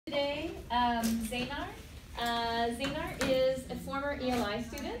Zhanar. Zhanar is a former ELI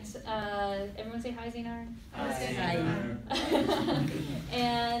student. Everyone say hi, Zhanar. Hi.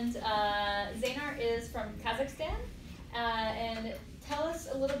 And Zhanar is from Kazakhstan. And tell us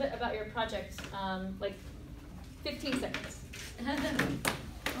a little bit about your project, like 15 seconds.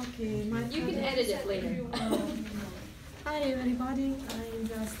 Okay, you can edit it later. Hi everybody,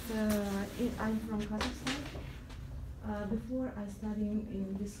 I'm from Kazakhstan. Before I studied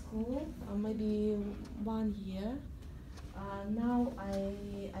in this school, maybe 1 year. Now I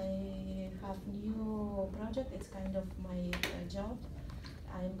have new project. It's kind of my job.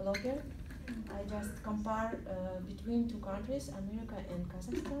 I'm blogger. I just compare between two countries, America and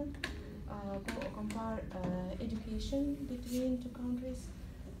Kazakhstan. Compare education between two countries.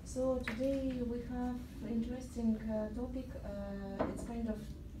 So today we have interesting topic. It's kind of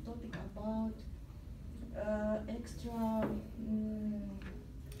topic about extra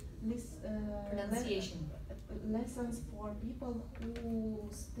pronunciation lessons for people who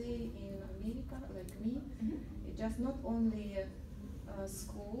stay in America, like me. It's just not only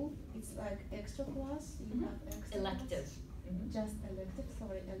school. It's like extra class. You have extra elective. Class. Just elective.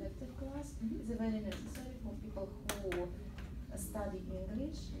 Sorry, elective class is very necessary for people who study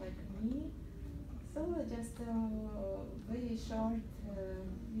English, like me. So just a very short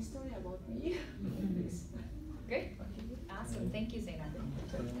history about me. Great. Awesome. Thank you, Zhanar.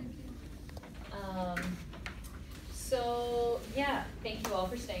 So yeah, thank you all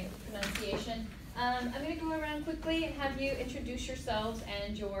for staying with pronunciation. I'm going to go around quickly and have you introduce yourselves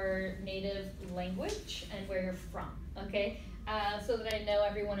and your native language and where you're from, okay? So that I know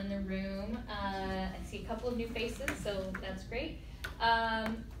everyone in the room. I see a couple of new faces, so that's great.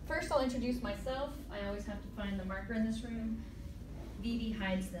 First, I'll introduce myself. I always have to find the marker in this room. Vivi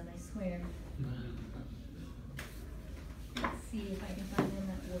hides them, I swear. Let's see if I can find one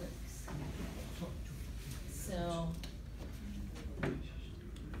that works. So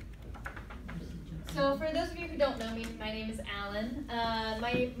for those of you who don't know me, my name is Alan.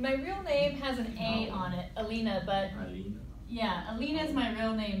 My real name has an A on it, Alina, but yeah, Alina is my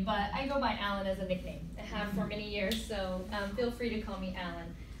real name, but I go by Alan as a nickname. I have for many years, so feel free to call me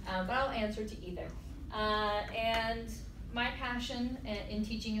Alan, but I'll answer to either. And my passion in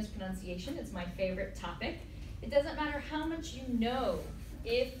teaching is pronunciation. It's my favorite topic. It doesn't matter how much you know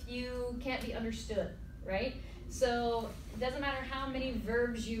if you can't be understood, right? So it doesn't matter how many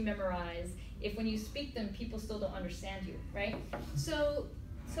verbs you memorize, if when you speak them, people still don't understand you, right? So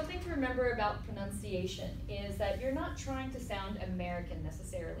something to remember about pronunciation is that you're not trying to sound American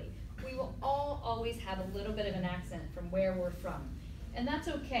necessarily. We will all always have a little bit of an accent from where we're from, and that's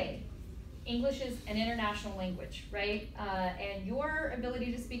okay. English is an international language, right? And your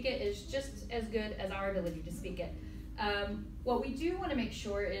ability to speak it is just as good as our ability to speak it. What we do want to make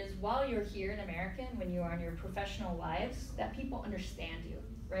sure is while you're here in America, when you are in your professional lives, that people understand you,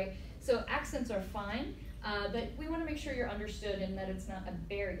 right? So accents are fine, but we want to make sure you're understood and that it's not a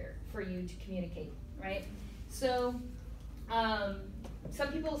barrier for you to communicate, right? So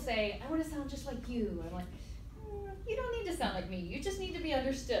some people say, I want to sound just like you. I'm like, you don't need to sound like me. You just need to be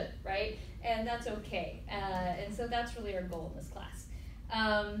understood, right? And that's okay. And so that's really our goal in this class.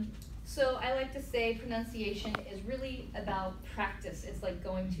 So I like to say pronunciation is really about practice. It's like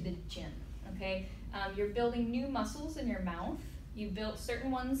going to the gym, okay? You're building new muscles in your mouth. You built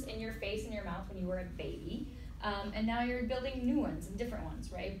certain ones in your face and your mouth when you were a baby. And now you're building new ones and different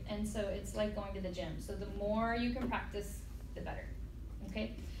ones, right? And so it's like going to the gym. So the more you can practice, the better,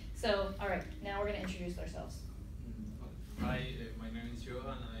 okay? So, all right, now we're gonna introduce ourselves. Hi, my name is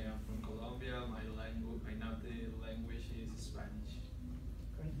Johan. I am from Colombia. My native language is Spanish.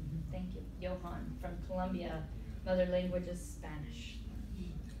 Great, thank you. Johan from Colombia, mother language is Spanish.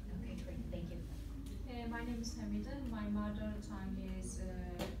 Okay, great, thank you. My name is Hamida. My mother tongue is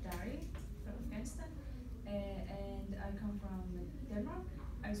Dari from Afghanistan, and I come from Denmark.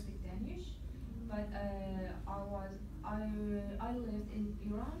 I speak Danish, but I lived in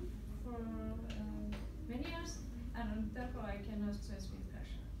Iran for many years, and therefore I cannot speak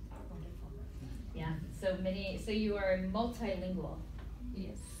Russian. Wonderful. Yeah. So you are multilingual.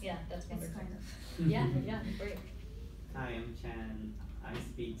 Yes. Yeah, that's wonderful. Kind of. Yeah. Yeah. Great. Hi, I'm Chan. I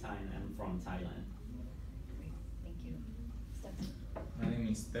speak Thai and I'm from Thailand. Great. Thank you. Stefan. My name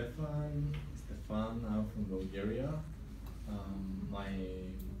is Stefan. I'm from Bulgaria.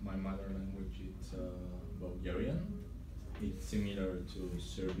 My mother language is Bulgarian. It's similar to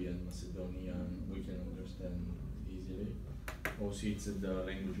Serbian, Macedonian. We can understand easily. Also, it's the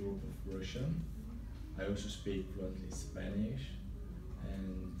language group of Russian. I also speak fluently Spanish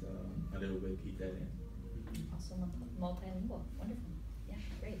and a little bit Italian. Also multilingual. Wonderful. Yeah,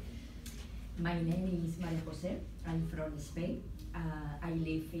 great. My name is Maria Jose. I'm from Spain. I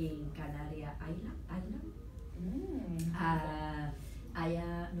live in Canary Island. I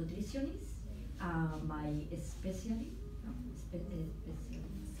am nutritionist. My specialty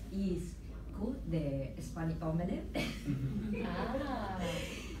is cook the Spanish omelette.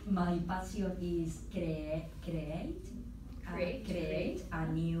 My passion is create a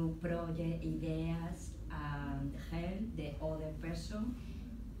new project, ideas, and help the other person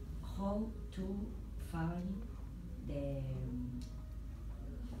how to find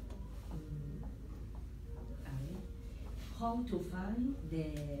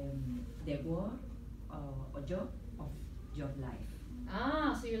the work or job of your life.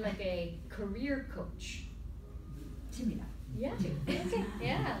 So you're like a career coach. Similar. Yeah. Okay.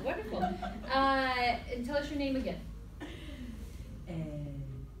 Yeah. Wonderful. And tell us your name again.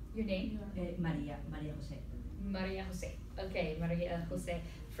 Your name? Maria Jose. Maria Jose. Okay, Maria Jose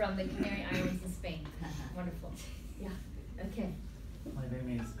from the Canary Islands in Spain. Wonderful. Yeah. Okay. My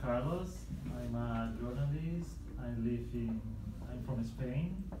name is Carlos. I'm a journalist. I'm from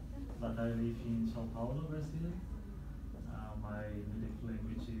Spain, but I live in Sao Paulo, Brazil. My native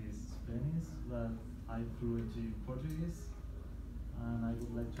language is Spanish, but I'm fluent in Portuguese, and I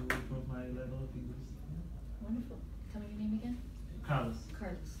would like to improve my level of English. Wonderful. Tell me your name again. Carlos.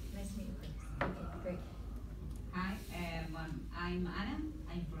 Carlos. Nice to meet you, Carlos. Okay, great. Hi, I'm Ana.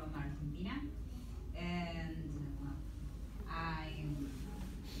 I'm from Argentina, and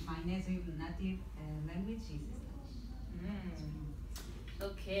my native language is Spanish.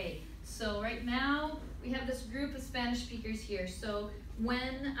 Okay, so right now we have this group of Spanish speakers here. So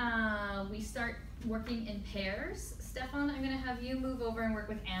when we start working in pairs, Stefan, I'm going to have you move over and work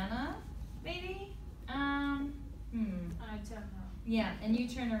with Anna, maybe? I turn around. Yeah, and you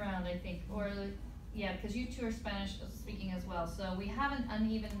turn around, I think, or yeah, because you two are Spanish speaking as well. So we have an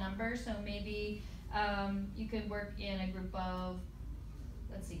uneven number, so maybe you could work in a group of,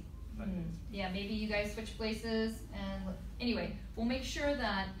 let's see. Yeah, maybe you guys switch places, and anyway, we'll make sure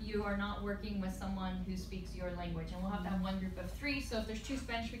that you are not working with someone who speaks your language, and we'll have to have one group of 3, so if there's 2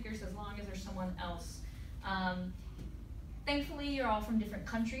 Spanish speakers, as long as there's someone else. Thankfully, you're all from different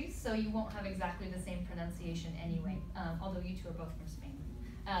countries, so you won't have exactly the same pronunciation anyway, although you two are both from Spain.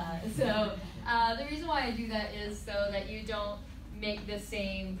 The reason why I do that is so that you don't make the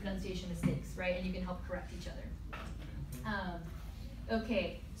same pronunciation mistakes, right, and you can help correct each other.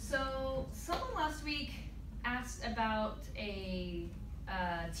 Okay, so someone last week asked about a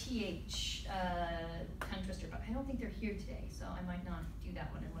TH tongue twister, but I don't think they're here today, so I might not do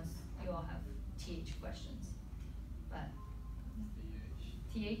that one unless you all have TH questions. But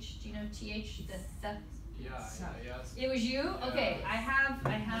TH, do you know TH? Yes. It was you? Yes. Okay, I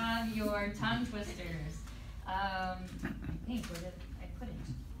have your tongue twisters. I think where did I put it?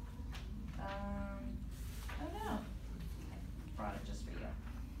 Oh no. I brought it just for you.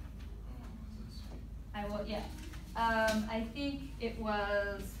 I will, yeah. I think it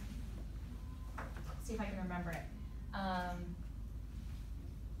was, let's see if I can remember it.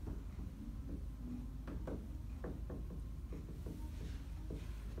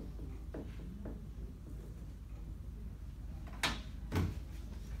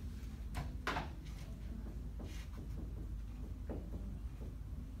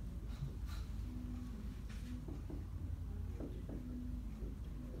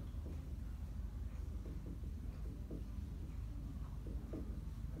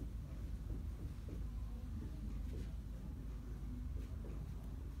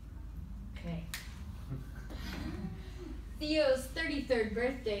 Theo's 33rd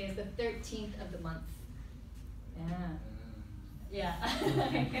birthday is the 13th of the month. Yeah.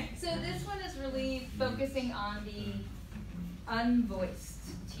 So this one is really focusing on the unvoiced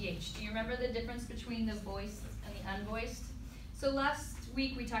TH. Do you remember the difference between the voiced and the unvoiced? So last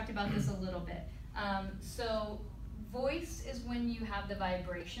week we talked about this a little bit. So voice is when you have the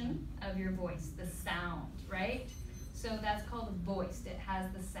vibration of your voice, the sound, right? So that's called voiced. It has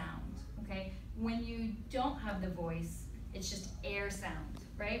the sound, okay? When you don't have the voice, it's just air sound,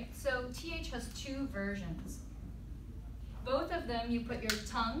 right? So TH has 2 versions. Both of them, you put your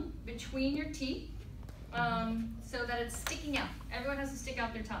tongue between your teeth so that it's sticking out. Everyone has to stick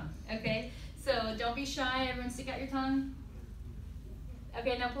out their tongue, okay? So don't be shy, everyone stick out your tongue.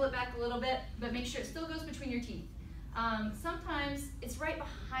 Okay, now pull it back a little bit, but make sure it still goes between your teeth. Sometimes it's right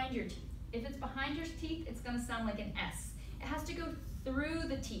behind your teeth. If it's behind your teeth, it's gonna sound like an S. It has to go through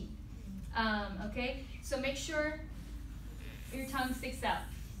the teeth, okay? So make sure your tongue sticks out.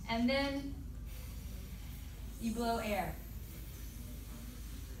 And then you blow air.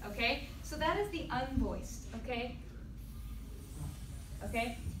 Okay? So that is the unvoiced, okay?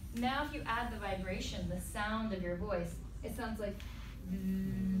 Okay? Now if you add the vibration, the sound of your voice, it sounds like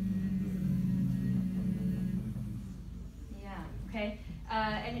yeah, okay?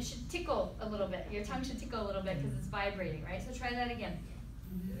 And it should tickle a little bit. Your tongue should tickle a little bit because it's vibrating, right? So try that again.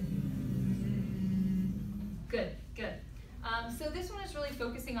 Good, good. So this one is really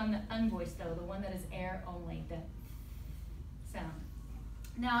focusing on the unvoiced though, the one that is air only, the sound.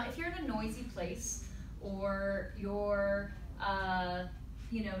 Now, if you're in a noisy place or you're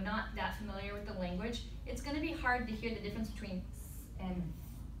you know, not that familiar with the language, it's going to be hard to hear the difference between s and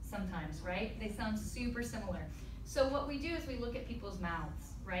sometimes, right? They sound super similar. So what we do is we look at people's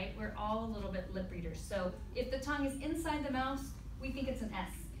mouths, right? We're all a little bit lip readers. So if the tongue is inside the mouth, we think it's an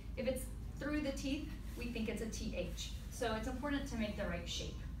S. If it's through the teeth, we think it's a TH. So it's important to make the right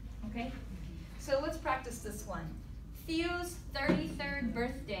shape, okay? So let's practice this one. Theo's 33rd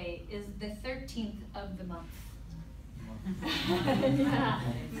birthday is the 13th of the month. Yeah,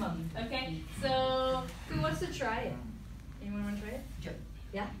 month, okay? So who wants to try it? Anyone want to try it? Sure.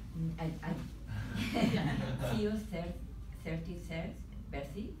 Yeah, Theo's 33rd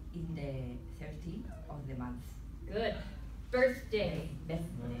birthday in the 13th of the month. Good. Birthday.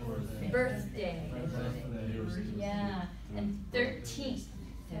 Birthday. Yeah, and 13th.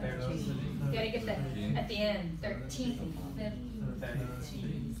 You gotta get that at the end. 13th.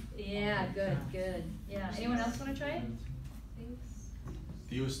 Yeah, good, good. Yeah. Anyone else want to try it?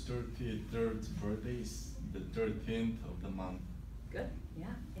 Theo's 33rd birthday is the 13th of the month. Good. Yeah.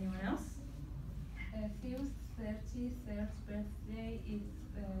 Anyone else? Theo's 33rd birthday is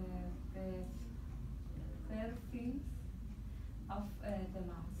the 13th of the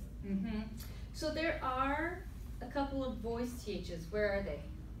month. Mm-hmm. So there are a couple of voice THs. Where are they?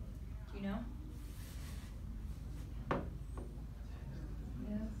 Do you know?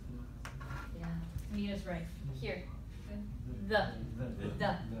 Yeah. Nina's right. Here. The.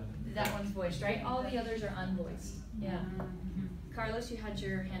 That one's voiced, right? All the others are unvoiced. Yeah. Carlos, you had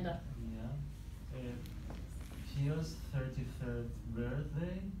your hand up. Yeah. Theo's 33rd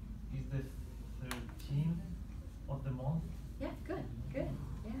birthday is the 13th of the month. Yeah, good, good.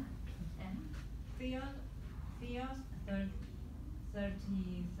 Yeah. And Theo's 33rd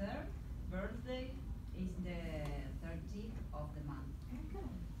birthday is the 13th of the month. very good.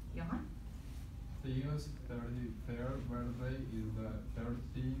 Johan? Theo's 33rd birthday is the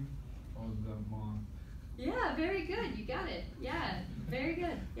 13th of the month. Yeah, very good. You got it. Yeah, very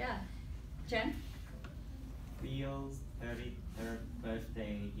good. Yeah. Jen? Theo's 33rd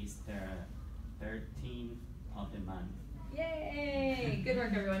birthday is the 13th of the month. Yay! Good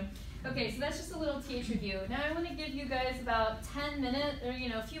work, everyone. Okay, so that's just a little TH review. Now I want to give you guys about 10 minutes, or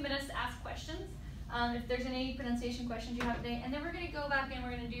a few minutes to ask questions. If there's any pronunciation questions you have today, and then we're going to go back and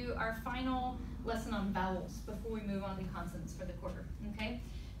we're going to do our final lesson on vowels before we move on to consonants for the quarter. Okay?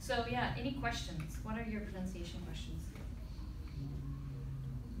 So yeah, any questions? What are your pronunciation questions?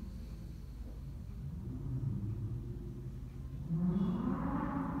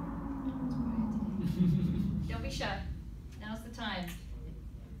 Don't be shy. Now's the time.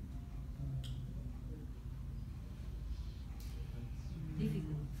 Difficult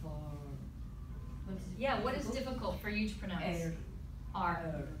for Yeah, what is difficult for you to pronounce? R.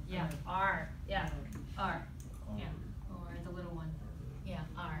 Yeah, R. Yeah, R. Yeah, or the little one. Yeah,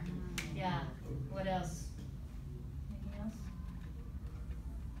 R. Yeah. What else? Anything else?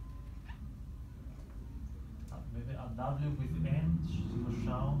 Maybe a W with N for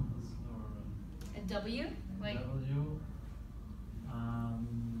sounds, or A W? Like W,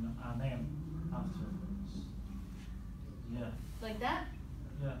 an M afterwards. Yeah. like that?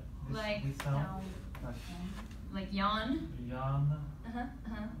 Yeah. This, Like this sound, like yawn? Yan, Uh-huh.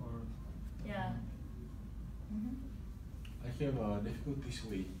 Uh-huh. or Yeah. Mm-hmm. I have difficulties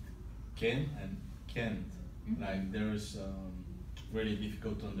with can and can't. Mhm. Like there's really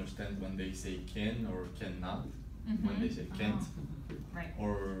difficult to understand when they say can or cannot, when they say can't, Right.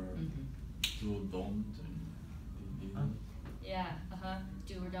 or do, don't. And Yeah, uh-huh,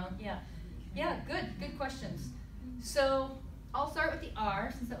 do or don't, yeah. Yeah, good questions. So I'll start with the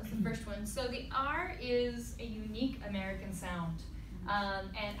R, since that was the first one. So the R is a unique American sound.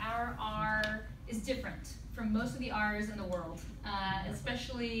 And our R is different from most of the R's in the world,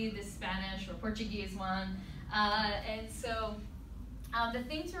 especially the Spanish or Portuguese one. And so the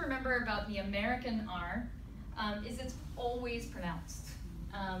thing to remember about the American R is it's always pronounced.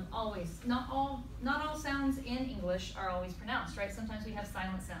 Always. Not all sounds in English are always pronounced, right? Sometimes we have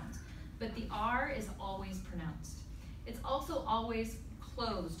silent sounds. But the R is always pronounced. It's also always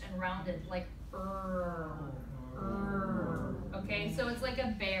closed and rounded, like okay? So it's like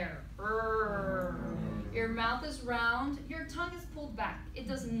a bear. Your mouth is round, your tongue is pulled back. It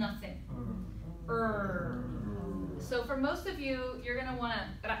does nothing. So for most of you, you're gonna wanna,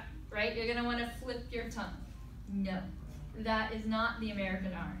 right? You're gonna wanna flip your tongue. No, that is not the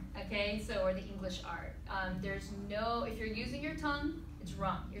American art, okay? So, or the English art. There's no, if you're using your tongue, it's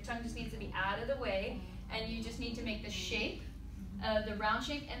wrong. Your tongue just needs to be out of the way, and you just need to make the shape, the round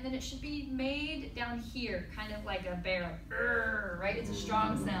shape, and then it should be made down here, kind of like a barrel, right? It's a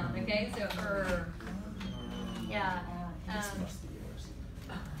strong sound, okay? So, yeah.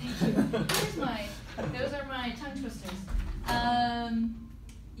 Thank you. Those are my tongue twisters.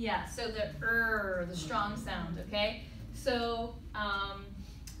 Yeah, so the strong sound, okay? So,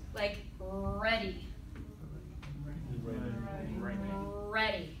 like ready.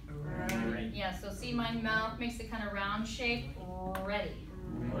 Ready. Yeah, so see my mouth makes a kind of round shape. Ready.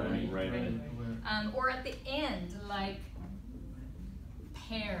 Or at the end, like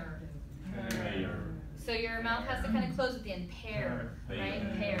pear. So your mouth has to kind of close at the end. Pear, right?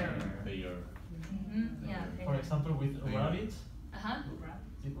 Pear. Yeah. For example, with rabbit,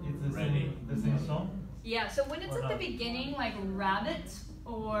 it's the same song. Yeah. So when it's at the beginning, like rabbit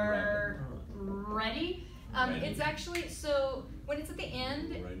or ready, it's actually, so when it's at the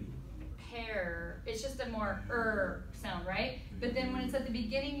end, pear, it's just a more sound, right? But then when it's at the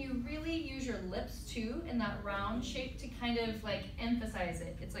beginning, you really use your lips too in that round shape to kind of like emphasize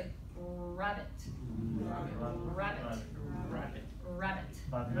it. It's like rabbit.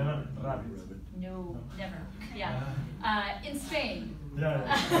 But never rabbit. No, never. Yeah. In Spain.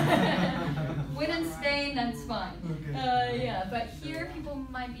 Yeah. When in Spain, that's fine. Okay. Yeah, but here people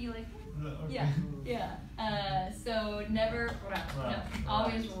might be like, Okay. yeah. So never rabbit. No,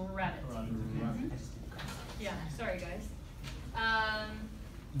 always rabbit. Yeah. Sorry, guys.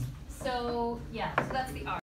 So yeah. So that's the art.